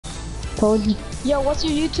told you. Yo, what's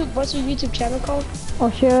your YouTube channel called?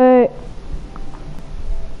 Oh shit.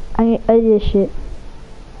 I need to edit this shit.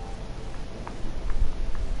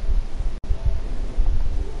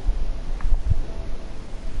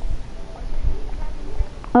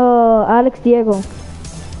 Alex Diego.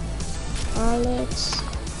 Alex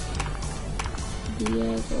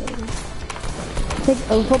Diego. Take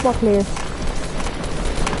a football player.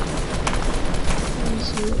 Let me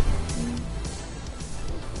see it.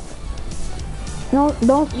 No,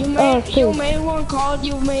 don't. You made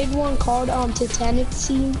one called Titanic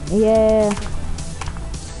Scene. Yeah.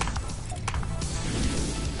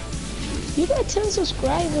 You got 10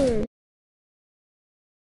 subscribers.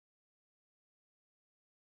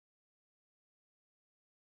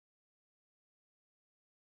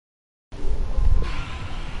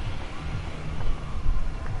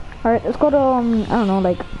 Alright, let's go to I don't know,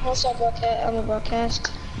 like. What's up, broadcast? I'm a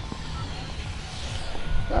broadcast.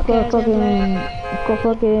 Go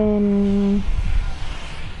fucking.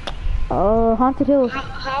 Haunted Hills.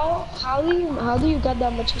 How do you got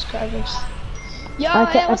that much subscribers? Yo,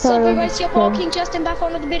 Hey, what's up, everybody? It's your boy King Justin back for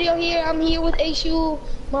another video here. I'm here with Ishu,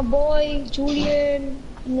 my boy Julian.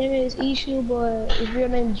 His name is Ishu, but his real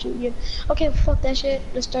name is Julian. Okay, fuck that shit.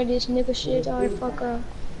 Let's start this nigga shit. Alright, fuck.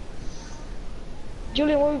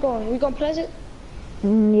 Julian, where we going? We going Pleasant?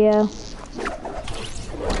 Yeah.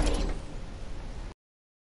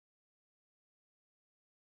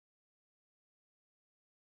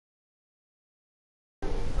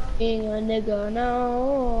 Being a nigga now,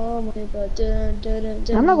 I'm a nigga. Dun, dun, dun,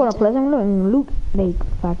 dun, I'm not going to dun. Pleasant. I'm going to Loot Lake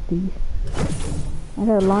Factories. I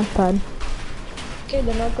got a launch pad. Okay,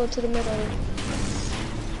 then I'll go to the middle.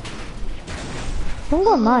 Don't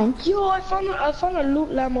go mine. Yo, I found a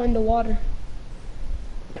loot llama in the water.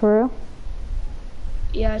 For real?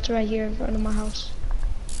 Yeah, it's right here in front of my house.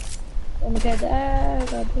 Let me get that,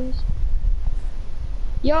 got this.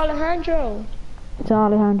 Yo, Alejandro. It's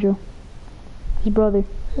Alejandro. His brother.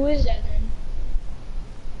 Who is that then?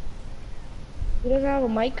 He doesn't have a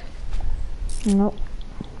mic? Nope.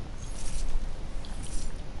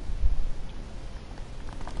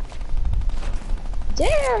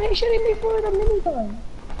 Damn, he shooting me for the minigun.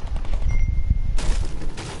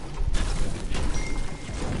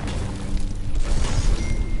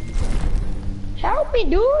 Help me,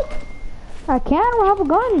 dude. I can't. I don't have a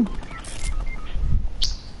gun.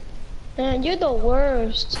 Man, you're the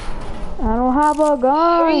worst. I don't have a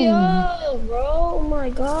gun. Hurry up, bro. Oh my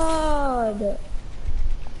god.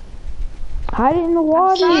 Hide it in the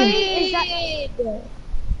water.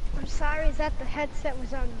 I'm sorry, is that the headset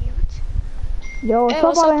was on mute? Yo, Hey,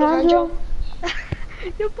 what's up, Alejandro?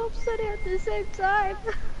 You both said it at the same time.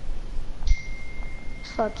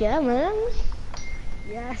 Fuck yeah, man.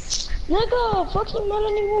 Yes. Nigga, fucking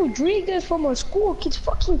Melanie Rodriguez from our school keeps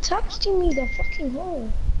fucking texting me the fucking hole.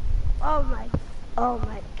 Oh my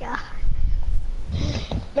god.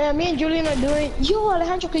 Man, me and Julian are doing. Yo,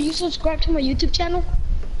 Alejandro, can you subscribe to my YouTube channel?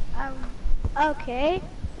 Okay.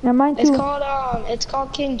 Yeah, mine too. It's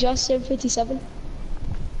called King Justin 57.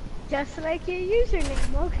 Just like your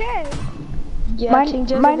username, okay. Yeah, King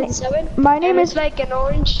Justin 57. My name is It's like an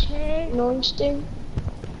orange thing.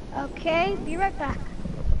 Okay, be right back.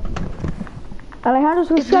 Alejandro. It's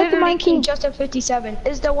Subscribe to literally mine King too. Justin 57.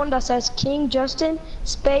 It's the one that says King Justin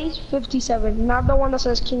space 57, not the one that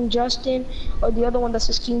says King Justin or the other one that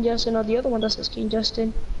says King Justin or the other one that says King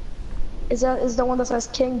Justin. Is the one that says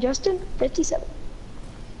King Justin 57.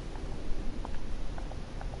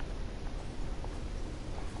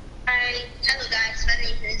 Hi, hello guys, my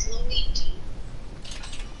name is Luigi.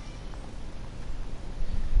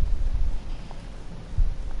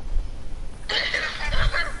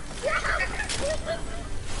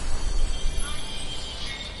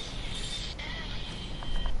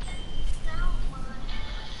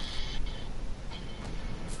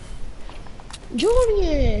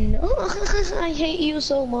 Julian, I hate you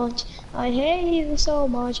so much. I hate you so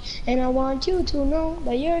much, and I want you to know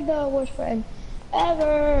that you're the worst friend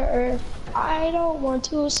ever. I don't want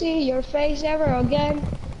to see your face ever again.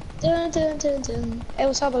 Dun, dun, dun, dun. Hey,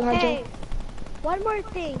 what's up, Alejandro? Hey, one more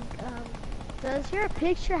thing. Does your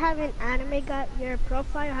picture have an anime guy? Your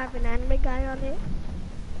profile have an anime guy on it?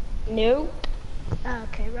 No. Oh,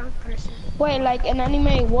 okay, wrong person. Wait, like an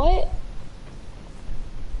anime what?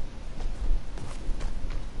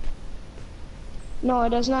 No, it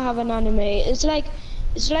does not have an anime. It's like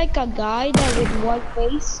a guy that with white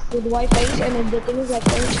face, and then the thing is like,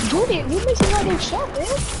 oh, Julian, you missing out on shot, man.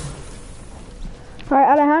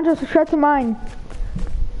 Alright, Alejandro, subscribe to mine.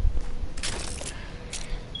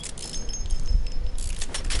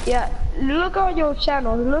 Yeah, look at your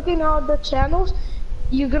channels. Looking at the channels,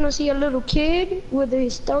 you're gonna see a little kid with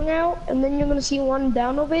his tongue out, and then you're gonna see one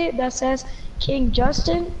down of it that says King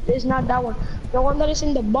Justin. Is not that one. The one that is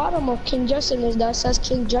in the bottom of King Justin is that says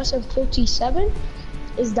King Justin 57.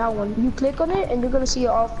 Is that one? You click on it, and you're gonna see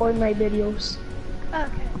all Fortnite videos.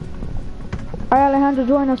 Okay. Alright, Alejandro,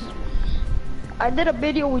 join us. I did a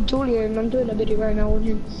video with Julian, and I'm doing a video right now with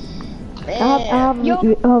him. I have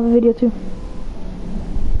a video too.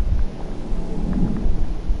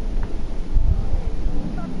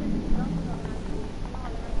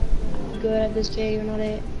 Good at this game, you know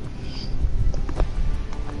that.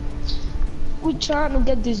 We trying to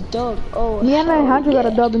get this dub. Oh, Me and Alejandro got a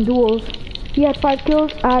yeah. dub in duels. He had 5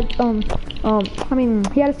 kills. I mean,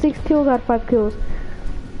 he had 6 kills. I had 5 kills.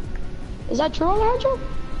 Is that true, Alejandro?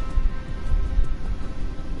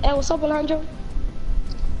 Hey, what's up, Alejandro?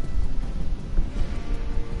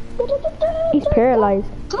 He's paralyzed.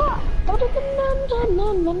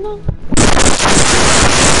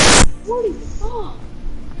 Holy fuck.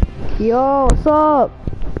 Yo, what's up?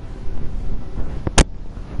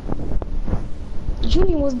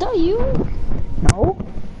 Julian, was that you? No.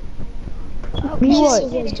 Okay. Me Yes,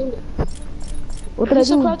 what? it was Julian. What Did did I you do?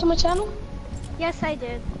 subscribe to my channel? Yes, I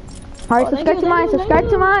did. Alright, Oh, thank subscribe you, to mine. thank you, Subscribe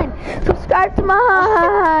to mine. Subscribe to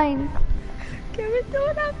mine. Can we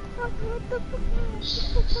do that?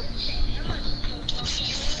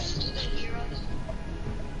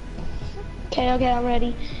 Okay, I'm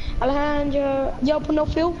ready. Alejandro, yo, put no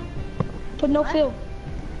fill. Put no fill.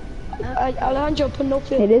 Alejandro, put no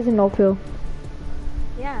fill. It is a no fill.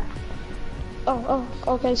 Yeah. Oh,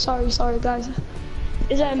 okay, sorry, guys.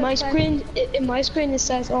 Is that in my screen? In my screen it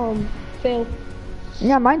says fail.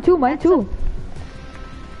 Yeah, mine too. Mine too.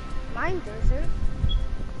 Mine doesn't.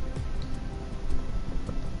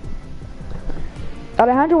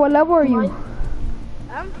 Alejandro, what level are you?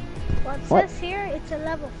 What it What? says here, it's a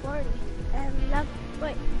level 40. And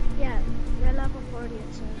wait, yeah, you're level 40 it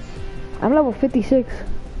says. I'm level 56.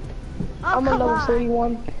 Oh, I'm a come level on.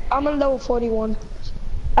 41. I'm a level 41.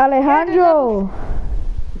 Alejandro,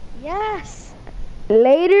 Yes.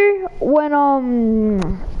 later when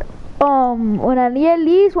Ania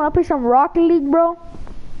leaves, wanna play some Rocket League, bro?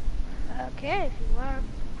 Okay, if you are.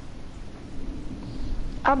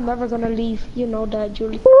 I'm never gonna leave. You know that,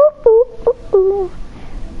 Julie. Ooh, ooh, ooh, ooh.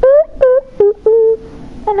 Ooh, ooh, ooh, ooh.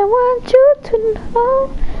 And I want you to know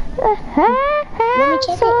that Let me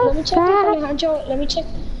check it. Let me check it, so Alejandro. Let me check.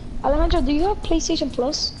 Alejandro, do you have PlayStation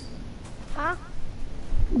Plus? Huh?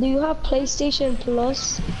 Do you have PlayStation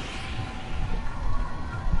Plus?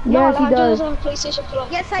 Yes, he Alejandro does. doesn't have PlayStation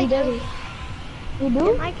Plus. Yes, I he do. doesn't. You In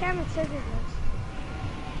do? my camera says it does.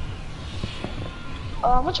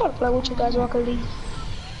 I'm gonna try to play with you guys, Rocket League.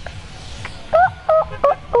 Ooh, ooh,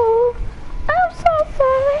 ooh, ooh. I'm so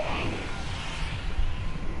sorry.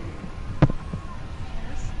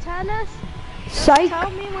 Just tell us. Psych. Tell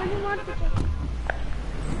me when you want to get.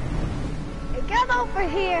 Hey, get over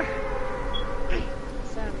here.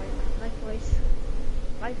 Sorry, my voice.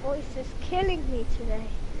 My voice is killing me today.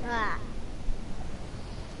 Ah.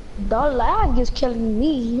 The lag is killing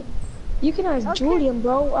me. You can ask Okay. Julian,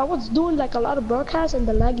 bro. I was doing like a lot of broadcasts and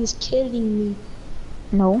the lag is killing me.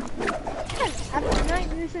 No. After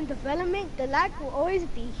 9 years in development, the lag will always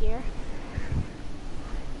be here.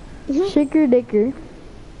 Shaker dicker.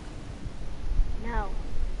 No.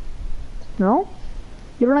 No?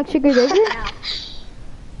 You don't like Shaker dicker? No.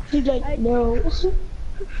 He's like, no.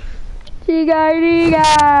 Chigar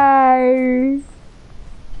digar.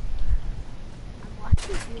 I'm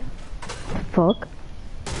watching you. Fuck.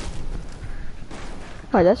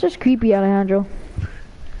 Alright, that's just creepy, Alejandro.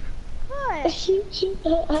 What?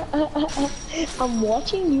 I'm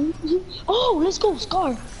watching you. Oh, let's go,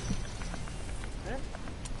 Scar.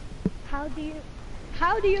 How do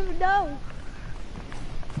you know?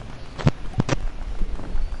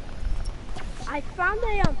 I found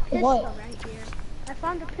a pistol What? right here. I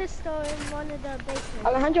found a pistol in one of the basements.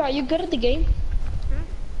 Alejandro, are you good at the game?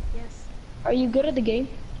 Yes. Are you good at the game?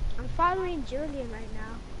 I'm following Julian right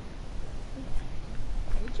now.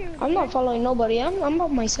 Hey, Julian. I'm not following nobody. I'm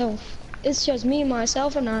about myself. It's just me,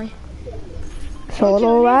 myself, and I. Solo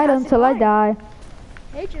Julian, ride how's it until I going? die.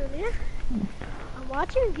 Hey, Julian. I'm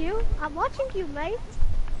watching you. I'm watching you, mate.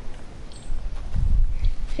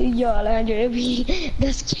 Yo, Alejandro,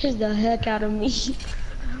 that scares the heck out of me.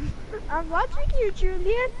 I'm watching you,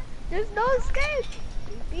 Julian. There's no escape.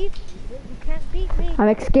 You can't beat me. I'm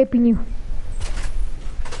escaping you.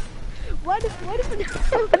 What if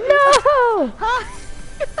No!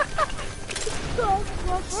 Well,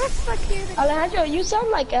 we're stuck here. Alejandro, you sound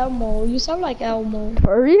like Elmo. You sound like Elmo.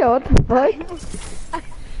 For real, what the fuck?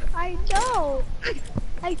 I know.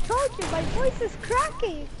 I told you, my voice is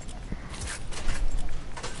cracking.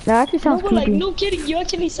 That actually No, sounds but like, creepy. no kidding, you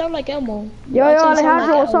actually sound like Elmo. You Yo, actually sound Alejandro,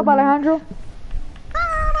 like what's up, Elmo. Alejandro?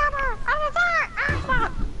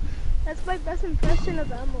 That's my best impression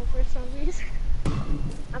of Elmo for some reason.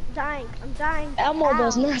 I'm dying. Elmo Ow.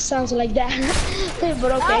 does not sound like that.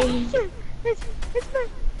 But okay. Oh, shit. It's my...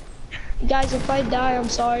 Guys, if I die, I'm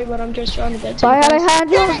sorry, but I'm just trying to get to Bye, you guys.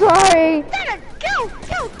 Alejandro, I'm sorry. Go!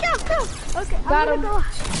 Okay, Got him.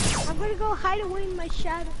 I'm gonna go hide away in my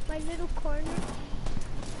shadow, my little corner.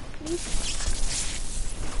 Please.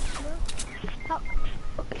 How?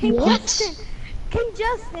 King What? Justin! King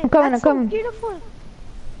Justin! I'm coming, That's I'm coming. So beautiful.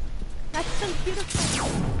 That's so beautiful.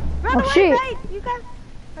 Run Oh, away, shit. right? You guys.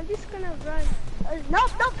 I'm just gonna run.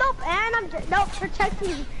 Nope. And nope. Protect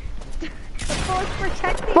me. The force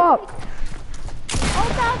protect me. Fuck. Oh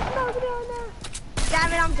no.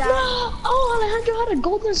 Damn it, I'm down. No! Oh, Alejandro had a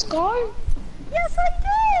golden scar? Yes,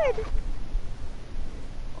 I did.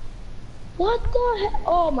 What the heck?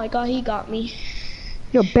 Oh my god, he got me.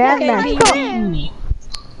 Yo, bad Okay, man. he Fuck. ran me.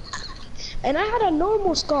 And I had a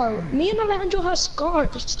normal scar. Me and Alejandro have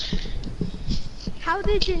scars. How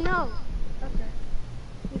did you know?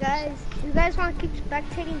 Okay. You guys want to keep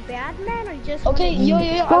spectating Batman or just? Okay, yo,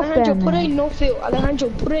 Fuck Alejandro, that, put it man. in no fill. Alejandro,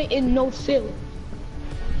 put it in no fill.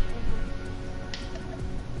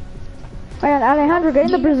 Man, Alejandro, get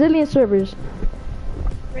in the Brazilian servers.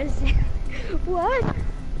 What?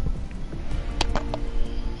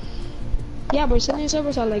 Yeah, Brazilian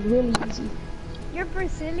servers are like really easy. You're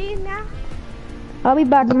Brazilian now? I'll be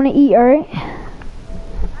back. I'm gonna eat, alright?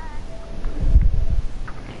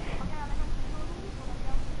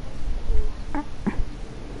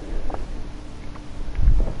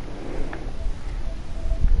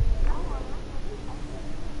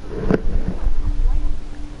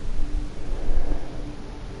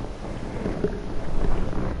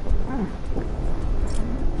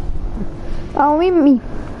 Oh, meet me.